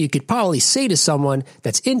worst thing you could probably say to someone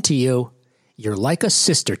that's into you, you're like a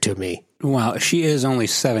sister to me. Well, she is only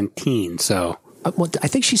 17, so... I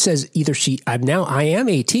think she says either I am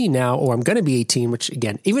 18 now, or I'm going to be 18, which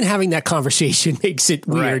again, even having that conversation makes it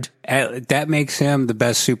weird. Right. That makes him the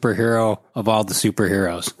best superhero of all the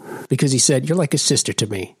superheroes. Because he said, you're like a sister to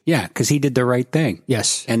me. Yeah, because he did the right thing.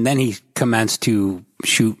 Yes. And then he commenced to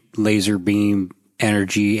shoot laser beam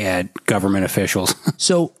energy at government officials.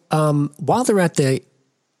 So while they're at the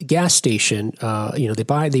gas station,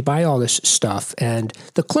 they buy all this stuff, and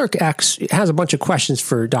the clerk has a bunch of questions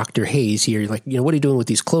for Dr. Hayes here. Like, what are you doing with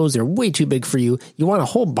these clothes? They're way too big for you. You want a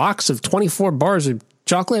whole box of 24 bars of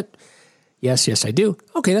chocolate? Yes, I do.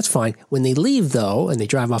 Okay, that's fine. When they leave, though, and they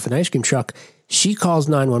drive off an ice cream truck, she calls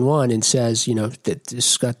 911 and says, that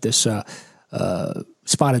this got this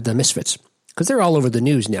spotted the Misfits. Because they're all over the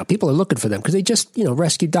news now. People are looking for them because they just,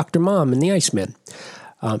 rescued Dr. Mom and the Iceman.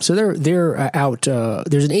 So they're out.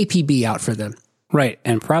 There's an APB out for them, right,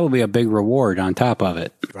 and probably a big reward on top of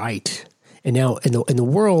it, right? And now in the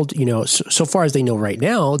world, so far as they know right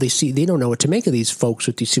now, they don't know what to make of these folks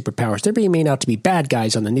with these superpowers. They're being made out to be bad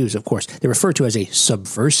guys on the news. Of course, they're referred to as a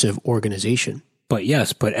subversive organization. But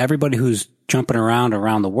yes, everybody who's jumping around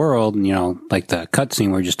the world, like the cutscene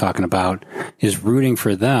we were just talking about, is rooting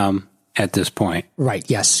for them. At this point. Right,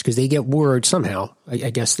 yes, because they get word somehow. I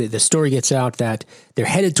guess the story gets out that they're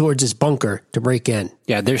headed towards this bunker to break in.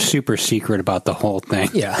 Yeah, they're super secret about the whole thing.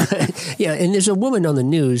 Yeah, yeah, and there's a woman on the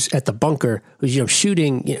news at the bunker who's,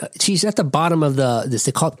 shooting. She's at the bottom of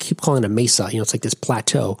they keep calling it a mesa. It's like this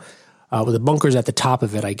plateau. With the bunker's at the top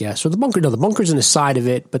of it, I guess. Or the bunker's in the side of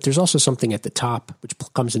it, but there's also something at the top which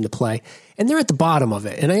comes into play. And they're at the bottom of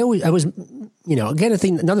it. And I was,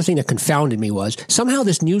 again, another thing that confounded me was somehow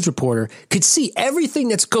this news reporter could see everything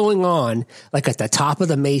that's going on, like at the top of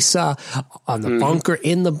the mesa, on the bunker,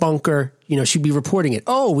 in the bunker. She'd be reporting it.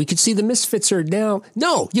 Oh, we could see the Misfits are now.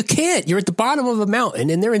 No, you can't. You're at the bottom of a mountain,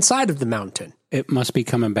 and they're inside of the mountain. It must be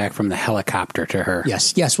coming back from the helicopter to her.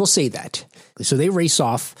 Yes, we'll say that. So they race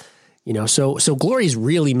off. So Gloria's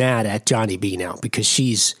really mad at Johnny B now because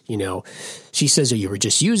she says, oh, you were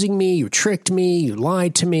just using me, you tricked me, you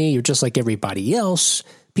lied to me, you're just like everybody else.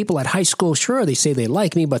 People at high school, sure, they say they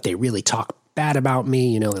like me, but they really talk bad about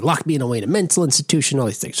me. They locked me away in a mental institution, all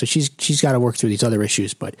these things. So she's got to work through these other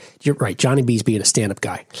issues. But you're right, Johnny B's being a stand-up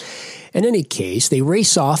guy. In any case, they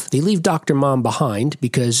race off. They leave Dr. Mom behind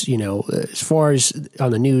because, as far as on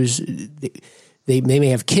the news, They may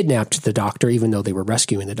have kidnapped the doctor, even though they were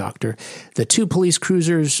rescuing the doctor. The two police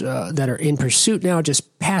cruisers that are in pursuit now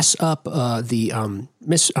just pass up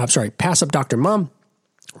pass up Dr. Mom,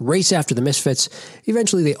 race after the Misfits.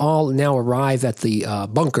 Eventually, they all now arrive at the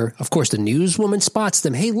bunker. Of course, the newswoman spots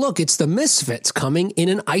them. Hey, look, it's the Misfits coming in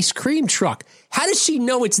an ice cream truck. How does she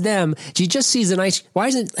know it's them? She just sees an ice. Why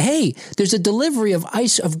isn't? Hey, there's a delivery of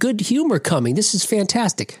good humor coming. This is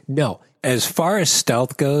fantastic. No. As far as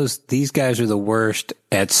stealth goes, these guys are the worst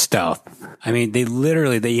at stealth. I mean,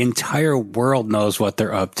 the entire world knows what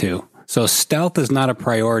they're up to. So stealth is not a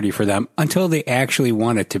priority for them until they actually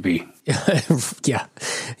want it to be. Yeah.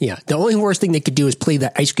 The only worst thing they could do is play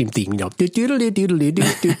that ice cream theme,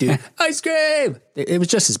 ice cream. It was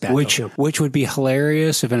just as bad. Which would be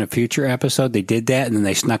hilarious if in a future episode they did that and then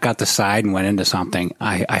they snuck out the side and went into something.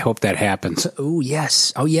 I hope that happens. Oh,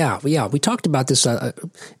 yes. Oh, yeah. We talked about this when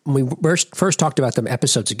we first talked about them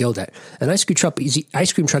episodes ago, that an ice cream truck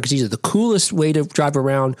is either the coolest way to drive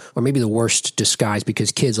around or maybe the worst disguise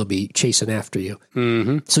because kids will be chasing after you.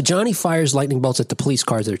 Mm-hmm. So Johnny fires lightning bolts at the police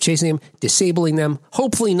cars that are chasing him, disabling them,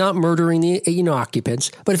 hopefully not murdering the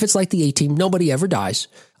occupants. But if it's like the A-Team, nobody ever dies.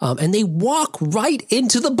 And they walk right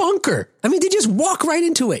into the bunker. I mean, they just walk right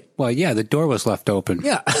into it. Well, yeah, the door was left open.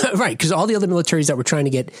 Yeah, right, because all the other militaries that were trying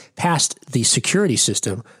to get past the security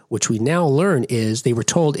system, which we now learn they were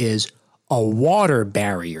told is a water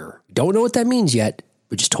barrier. Don't know what that means yet.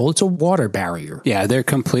 We're just told it's a water barrier. Yeah, they're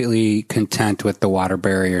completely content with the water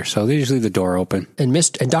barrier, so they just leave the door open. And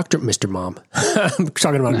Mr. Mom, I'm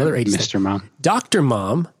talking about another 80s. Mr. Mom. Dr.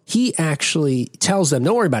 Mom, he actually tells them,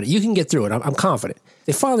 don't worry about it. You can get through it. I'm confident.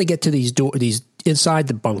 They finally get to these inside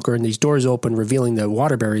the bunker, and these doors open, revealing the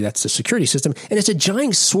water barrier. That's the security system. And it's a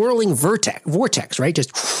giant swirling vortex, right?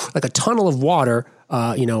 Just like a tunnel of water.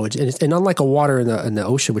 And unlike a water in the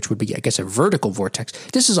ocean, which would be, I guess, a vertical vortex,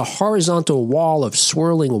 this is a horizontal wall of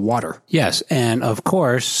swirling water. Yes, and of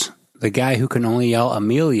course, the guy who can only yell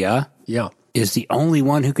Amelia is the only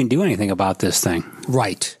one who can do anything about this thing.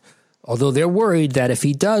 Right. Although they're worried that if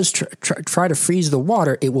he does try to freeze the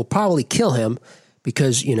water, it will probably kill him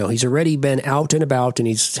because, he's already been out and about and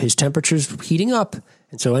his temperature's heating up.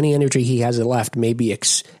 And so any energy he has left may be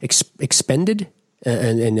expended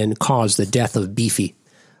and then cause the death of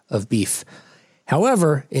Beef.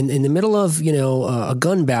 However, in the middle of, a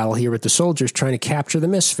gun battle here with the soldiers trying to capture the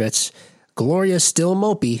Misfits, Gloria's still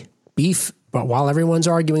mopey. Beef, but while everyone's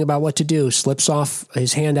arguing about what to do, slips off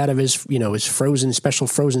his hand out of his, his special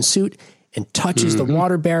frozen suit and touches the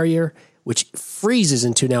water barrier, which freezes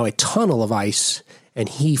into now a tunnel of ice, and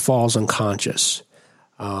he falls unconscious.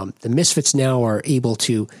 The Misfits now are able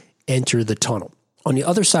to enter the tunnel. On the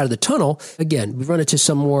other side of the tunnel, again, we run into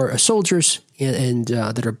some more soldiers and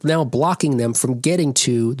that are now blocking them from getting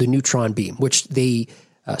to the neutron beam, which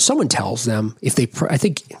someone tells them if they, I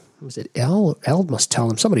think, was it L? L must tell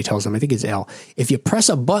them. Somebody tells them, I think it's L. If you press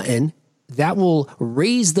a button, that will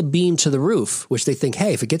raise the beam to the roof, which they think,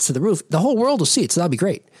 hey, if it gets to the roof, the whole world will see it, so that'll be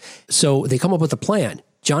great. So they come up with a plan.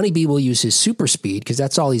 Johnny B will use his super speed because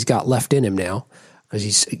that's all he's got left in him now because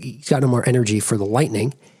he's got no more energy for the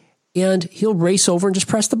lightning. And he'll race over and just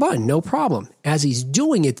press the button, no problem. As he's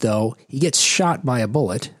doing it, though, he gets shot by a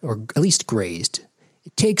bullet, or at least grazed.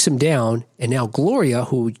 It takes him down, and now Gloria,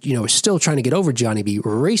 who is still trying to get over Johnny B,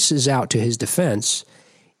 races out to his defense,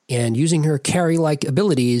 and using her carry-like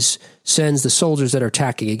abilities, sends the soldiers that are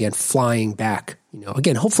attacking again flying back.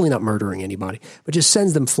 Again, hopefully not murdering anybody, but just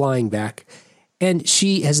sends them flying back. And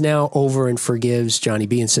she has now over and forgives Johnny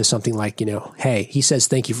B and says something like, hey, he says,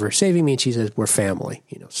 thank you for saving me. And she says, we're family,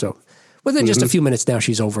 so within just a few minutes now,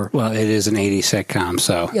 she's over. Well, it is an 80s sitcom,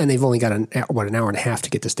 so. Yeah, and they've only got an hour and a half to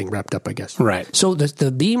get this thing wrapped up, I guess. Right. So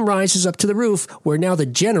the beam rises up to the roof where now the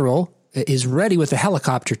general is ready with a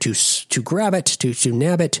helicopter to grab it, to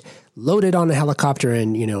nab it, load it on the helicopter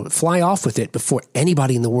and, fly off with it before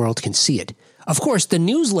anybody in the world can see it. Of course, the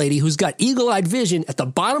news lady who's got eagle-eyed vision at the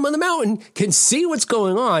bottom of the mountain can see what's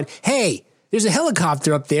going on. Hey, there's a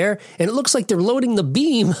helicopter up there, and it looks like they're loading a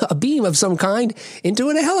beam of some kind, into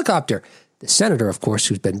a helicopter. The senator, of course,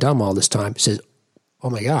 who's been dumb all this time, says,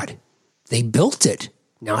 oh my God, they built it.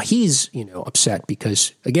 Now he's, upset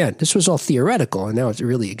because, again, this was all theoretical, and now it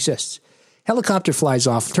really exists. Helicopter flies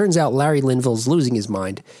off. Turns out Larry Linville's losing his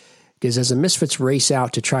mind. Because as the Misfits race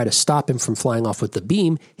out to try to stop him from flying off with the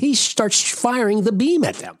beam, he starts firing the beam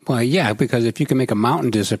at them. Well, yeah, because if you can make a mountain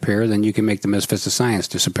disappear, then you can make the Misfits of Science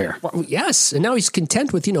disappear. Well, yes, and now he's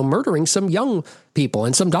content with, murdering some young people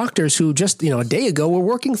and some doctors who just, a day ago were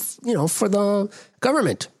working, for the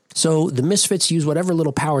government. So the Misfits use whatever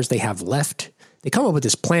little powers they have left. They come up with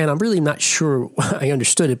this plan. I'm really not sure I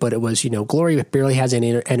understood it, but it was, Gloria barely has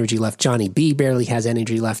any energy left. Johnny B barely has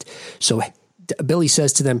energy left. So Billy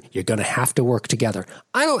says to them, you're going to have to work together.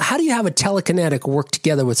 How do you have a telekinetic work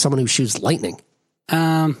together with someone who shoots lightning?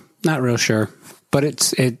 Not real sure. But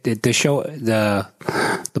the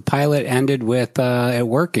pilot ended with it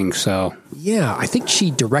working, so. Yeah, I think she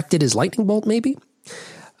directed his lightning bolt, maybe.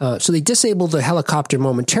 So they disable the helicopter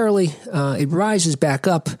momentarily. It rises back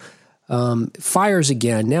up, fires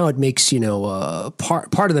again. Now it makes,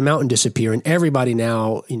 part of the mountain disappear, and everybody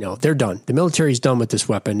now, they're done. The military's done with this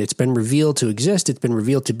weapon. It's been revealed to exist. It's been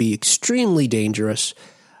revealed to be extremely dangerous.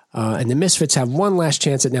 And the Misfits have one last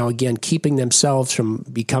chance at now, again, keeping themselves from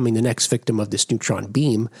becoming the next victim of this neutron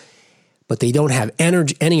beam. But they don't have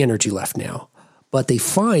any energy left now. But they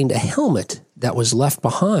find a helmet that was left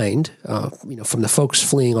behind, from the folks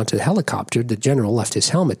fleeing onto the helicopter. The general left his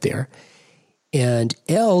helmet there. And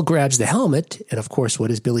L grabs the helmet, and of course, what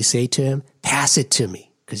does Billy say to him? Pass it to me,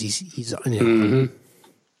 because he's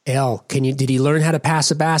L, did he learn how to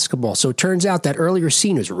pass a basketball? So it turns out that earlier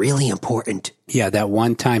scene was really important. Yeah, that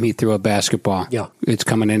one time he threw a basketball. Yeah. It's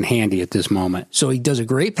coming in handy at this moment. So he does a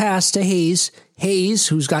great pass to Hayes. Hayes,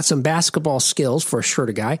 who's got some basketball skills for a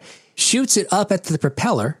shorter guy, shoots it up at the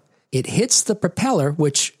propeller. It hits the propeller,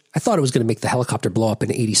 which I thought it was going to make the helicopter blow up in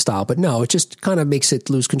 80s style, but no, it just kind of makes it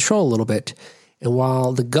lose control a little bit. And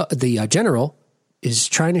while the general is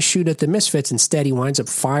trying to shoot at the Misfits, instead he winds up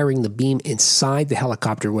firing the beam inside the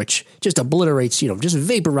helicopter, which just obliterates, just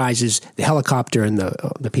vaporizes the helicopter and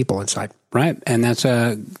the people inside. Right, and that's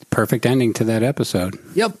a perfect ending to that episode.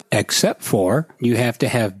 Yep. Except for you have to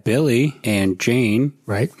have Billy and Jane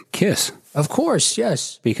kiss. Of course,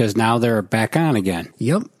 yes. Because now they're back on again.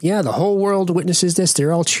 Yep. Yeah, the whole world witnesses this.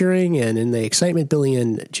 They're all cheering, and in the excitement, Billy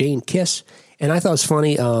and Jane kiss. And I thought it was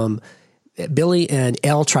funny, Billy and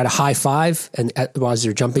Elle try to high five and as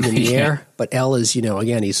they're jumping in the air. But Elle is,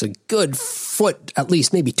 again, he's a good foot, at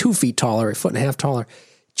least maybe 2 feet taller, a foot and a half taller,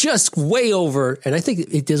 just way over. And I think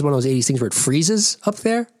it does one of those 80s things where it freezes up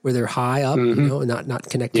there, where they're high up, not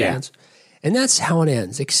connected hands. And that's how it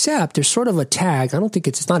ends, except there's sort of a tag. I don't think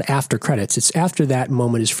it's not after credits. It's after that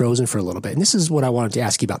moment is frozen for a little bit. And this is what I wanted to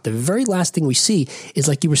ask you about. The very last thing we see is,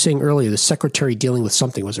 like you were saying earlier, the secretary dealing with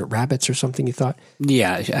something. Was it rabbits or something, you thought?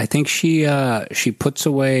 Yeah, I think she puts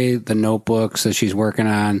away the notebooks that she's working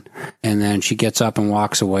on, and then she gets up and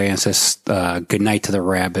walks away and says good night to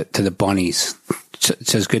the bunnies. It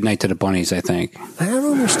says good night to the bunnies, I think. I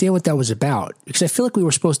don't understand what that was about, because I feel like we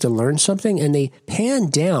were supposed to learn something, and they pan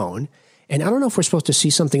down. And I don't know if we're supposed to see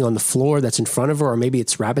something on the floor that's in front of her, or maybe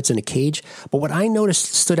it's rabbits in a cage. But what I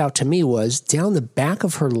noticed stood out to me was down the back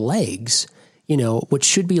of her legs, which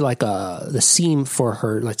should be like the seam for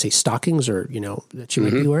her, let's say, stockings or, that she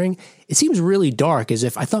might be wearing. It seems really dark, as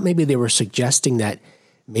if I thought maybe they were suggesting that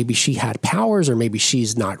maybe she had powers, or maybe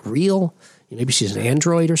she's not real. Maybe she's an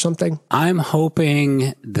android or something. I'm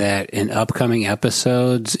hoping that in upcoming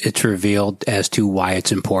episodes, it's revealed as to why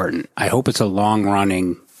it's important. I hope it's a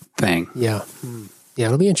long-running thing. Yeah. Yeah,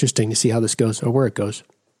 it'll be interesting to see how this goes, or where it goes.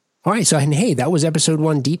 All right, so, and hey, that was episode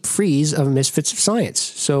 1, Deep Freeze of Misfits of Science.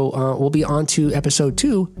 So we'll be on to episode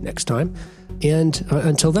 2 next time. And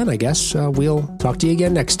until then, I guess, we'll talk to you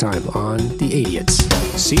again next time on The Idiots.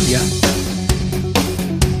 See ya.